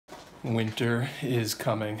Winter is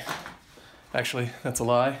coming. Actually, that's a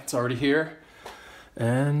lie. It's already here.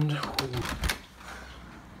 And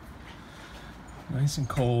nice and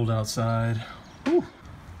cold outside. Woo.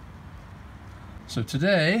 So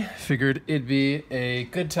today, figured it'd be a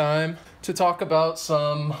good time to talk about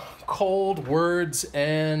some cold words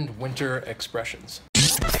and winter expressions.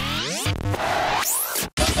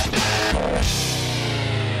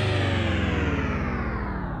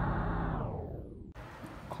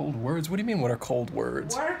 Cold words? What do you mean, what are cold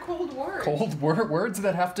words? What are cold words? Words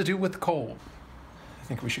that have to do with cold. I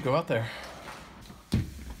think we should go out there.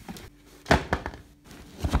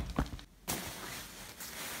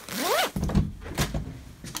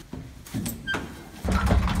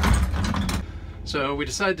 So we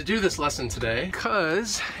decided to do this lesson today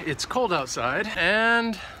because it's cold outside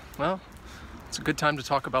and, well, it's a good time to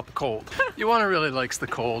talk about the cold. Ioana really likes the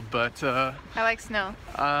cold, but I like snow.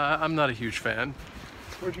 I'm not a huge fan.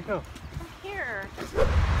 Where'd you go? I'm here.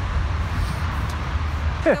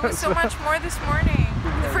 There was so much more this morning.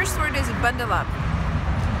 The first word is bundle up,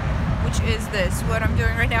 which is this, what I'm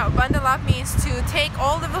doing right now. Bundle up means to take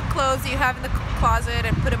all of the clothes that you have in the closet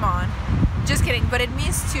and put them on. Just kidding, but it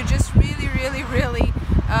means to just really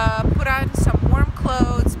put on some warm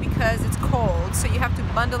clothes because it's cold. So you have to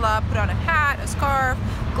bundle up, put on a hat, a scarf,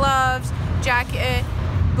 gloves, jacket,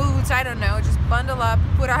 boots, I don't know, just bundle up,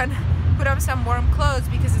 put on some warm clothes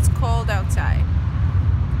because it's cold outside.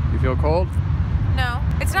 You feel cold? No,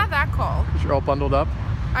 it's not that cold. You're all bundled up?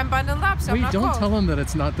 I'm bundled up, so I'm not cold. Wait, don't tell them that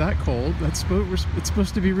it's not that cold. It's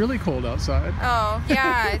supposed to be really cold outside. Oh,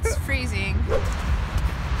 yeah, it's freezing.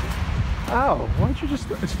 Ow, why don't you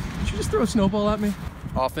just throw a snowball at me?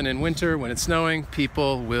 Often in winter, when it's snowing,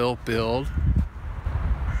 people will build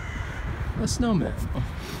a snowman.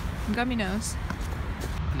 Gummy nose.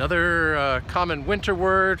 Another common winter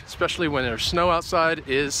word, especially when there's snow outside,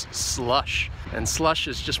 is slush. And slush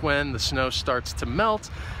is just when the snow starts to melt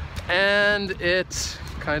and it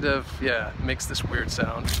kind of, makes this weird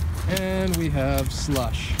sound. And we have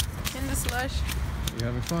slush. In the slush. You're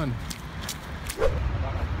having fun.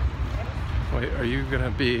 Wait, are you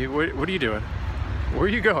gonna be, what are you doing? Where are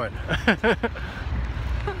you going? Okay.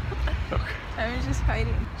 I was just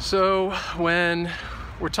hiding. So when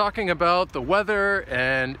we're talking about the weather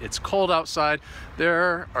and it's cold outside,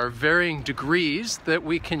 there are varying degrees that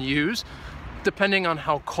we can use depending on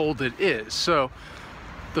how cold it is. So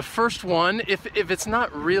the first one, if it's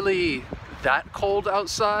not really that cold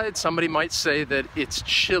outside, somebody might say that it's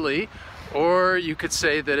chilly, or you could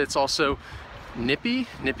say that it's also nippy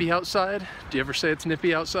outside. Do you ever say it's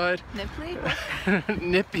nippy outside?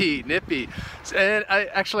 Nippy? nippy. And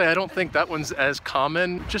I don't think that one's as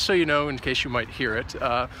common, just so you know, in case you might hear it.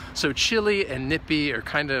 So chilly and nippy are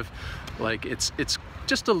kind of like it's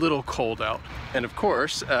just a little cold out. And of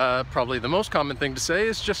course, probably the most common thing to say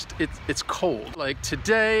is just it's cold. Like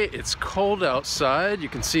today, it's cold outside. You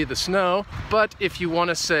can see the snow. But if you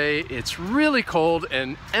want to say it's really cold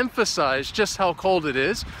and emphasize just how cold it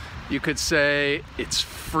is, you could say it's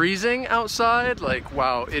freezing outside, like,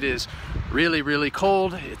 wow, it is really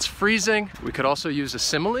cold, it's freezing. We could also use a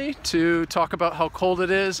simile to talk about how cold it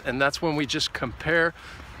is, and that's when we just compare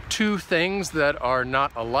two things that are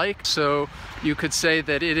not alike. So you could say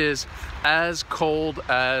that it is as cold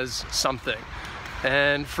as something.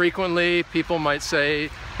 And frequently people might say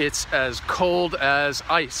it's as cold as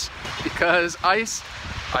ice, because ice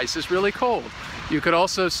is really cold. You could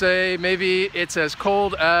also say maybe it's as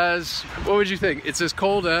cold as, what would you think? It's as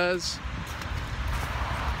cold as?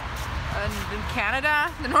 In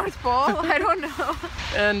Canada, the North Pole, I don't know.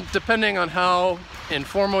 And depending on how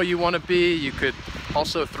informal you want to be, you could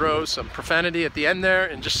also throw some profanity at the end there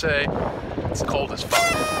and just say, it's cold as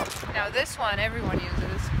fuck. Now this one, everyone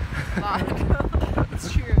uses a lot.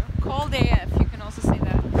 It's true. Cold AF, you can also say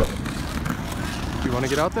that. Do you want to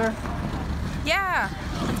get out there? Yeah,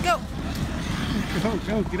 let's go.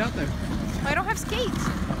 Go, get out there. I don't have skates.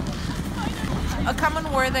 A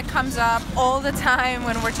common word that comes up all the time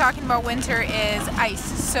when we're talking about winter is ice.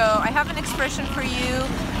 So I have an expression for you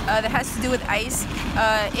that has to do with ice.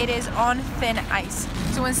 It is on thin ice.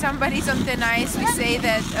 So when somebody's on thin ice, we say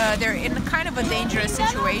that they're in kind of a dangerous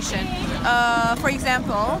situation. For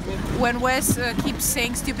example, when Wes keeps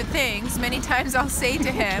saying stupid things, many times I'll say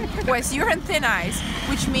to him, Wes, you're on thin ice,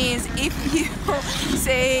 which means if you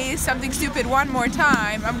say something stupid one more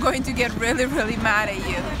time, I'm going to get really mad at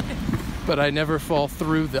you. But I never fall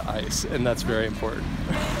through the ice, and that's very important.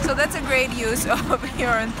 So that's a great use of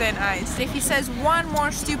you're on thin ice. If he says one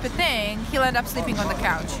more stupid thing, he'll end up sleeping on the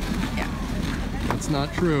couch. Yeah. That's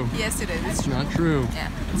not true. Yes, it is. It's not true.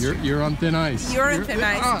 Yeah. You're on thin ice. You're on thin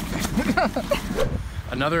ice.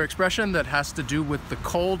 Another expression that has to do with the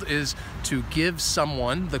cold is to give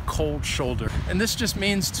someone the cold shoulder. And this just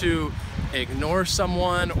means to ignore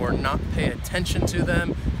someone or not pay attention to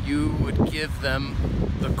them. You would give them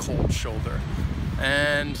the cold shoulder.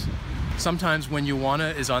 And sometimes when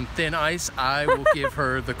Ioana is on thin ice, I will give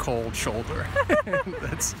her the cold shoulder.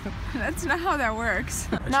 That's not how that works.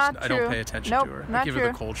 I don't pay attention to her. I give her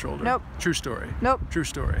the cold shoulder. Nope. True story. Nope. True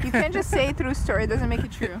story. You can't just say true story. It doesn't make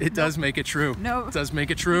it true. It does make it true. No. It does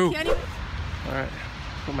make it true. You can't even... All right.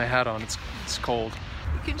 Put my hat on. It's cold.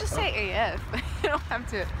 You can just say AF. You don't have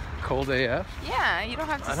to. Cold AF? Yeah, you don't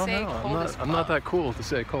have to say cold as I'm not that cool to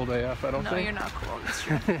say cold AF, I don't think. No, you're not cool. That's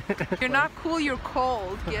true. You're not cool, you're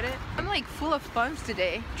cold. Get it? I'm like full of puns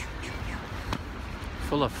today.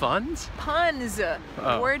 Full of funds? Puns. Oh.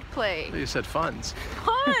 Wordplay. You said funds.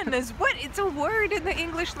 Puns. What? It's a word in the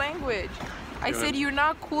English language. I said you're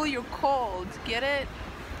not cool, you're cold. Get it?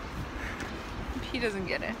 He doesn't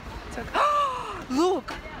get it. It's okay.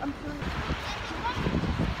 Look!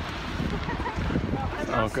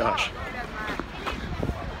 Oh gosh.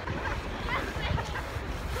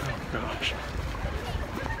 Oh gosh.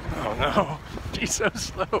 Oh no. She's so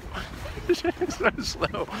slow. She's so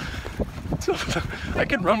slow. I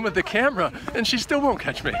can run with the camera and she still won't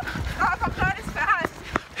catch me. Oh, I'm not as fast.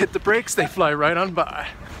 Hit the brakes, they fly right on by.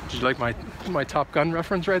 Did you like my Top Gun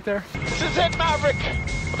reference right there? This is it, Maverick.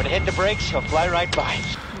 I'm gonna hit the brakes, she'll fly right by.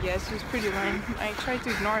 Yes, it was pretty lame. I tried to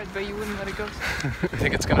ignore it, but you wouldn't let it go. I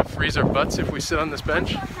think it's gonna freeze our butts if we sit on this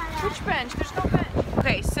bench. Which bench? There's no bench.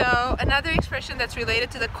 Okay, so another expression that's related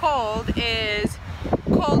to the cold is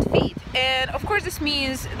cold feet. And of course this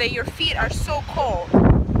means that your feet are so cold.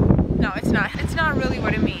 No, it's not. It's not really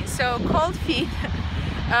what it means. So cold feet,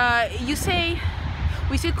 we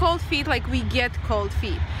say cold feet like we get cold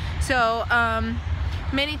feet. So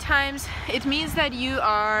many times it means that you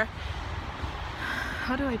are,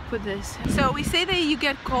 how do I put this? So we say that you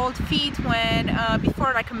get cold feet when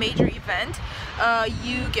before like a major event,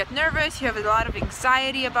 you get nervous, you have a lot of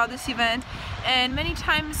anxiety about this event, and many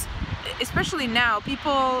times, especially now,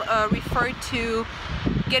 people refer to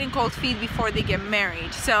getting cold feet before they get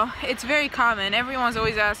married. So it's very common. Everyone's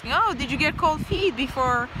always asking, oh, did you get cold feet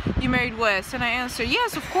before you married Wes? And I answer,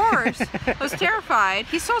 yes, of course. I was terrified.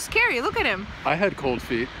 He's so scary. Look at him. I had cold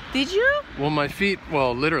feet. Did you? Well, my feet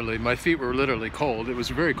were literally cold. It was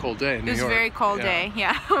a very cold day in New York. It was a very cold day,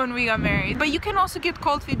 yeah, when we got married. But you can also get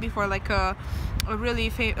cold feet before like a really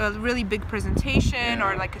big presentation,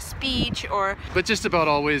 or like a speech, or... But just about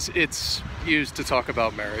always it's used to talk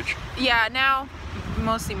about marriage. Yeah, now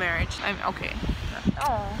mostly marriage. Okay.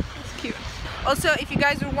 Oh, that's cute. Also, if you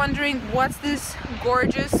guys are wondering what's this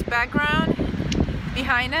gorgeous background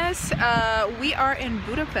behind us, we are in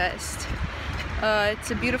Budapest. It's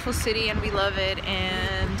a beautiful city and we love it,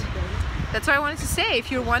 and that's what I wanted to say if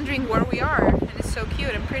you're wondering where we are. And it's so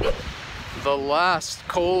cute and pretty. The last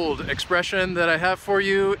cold expression that I have for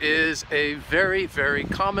you is a very, very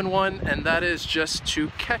common one, and that is just to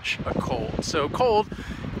catch a cold. So cold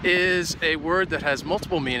is a word that has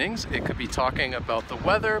multiple meanings. It could be talking about the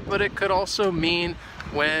weather, but it could also mean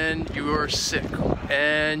when you're sick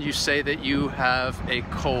and you say that you have a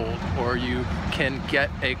cold, or you can get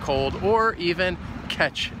a cold, or even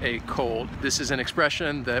catch a cold. This is an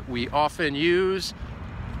expression that we often use,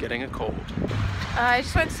 getting a cold. I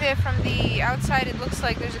just want to say, from the outside it looks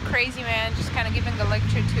like there's a crazy man just kind of giving a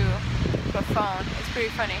lecture to a phone. It's pretty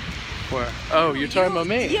funny. Where? Oh, you're talking about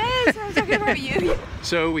me? Yes, I'm talking about you.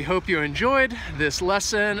 So we hope you enjoyed this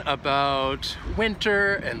lesson about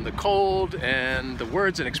winter and the cold and the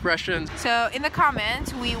words and expressions. So in the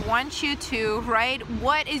comments, we want you to write,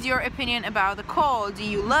 what is your opinion about the cold? Do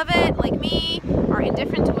you love it like me, or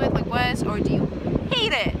indifferent to it like Wes, or do you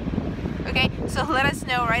hate it? Okay, so let us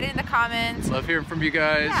know, write it in the comments. Love hearing from you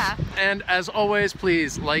guys. Yeah. And as always,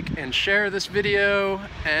 please like and share this video,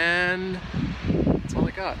 and that's all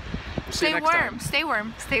I got. We'll see you next time. Stay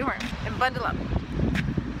warm, and bundle up.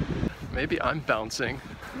 Maybe I'm bouncing.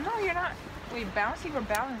 No, you're not. Wait, bouncing or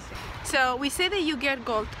balancing? So we say that you get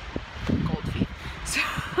cold feet. So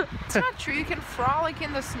it's not true. You can frolic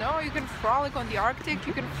in the snow, you can frolic on the Arctic,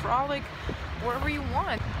 you can frolic wherever you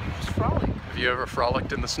want. You just frolic. Have you ever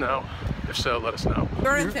frolicked in the snow? If so, let us know.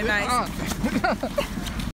 You're nice.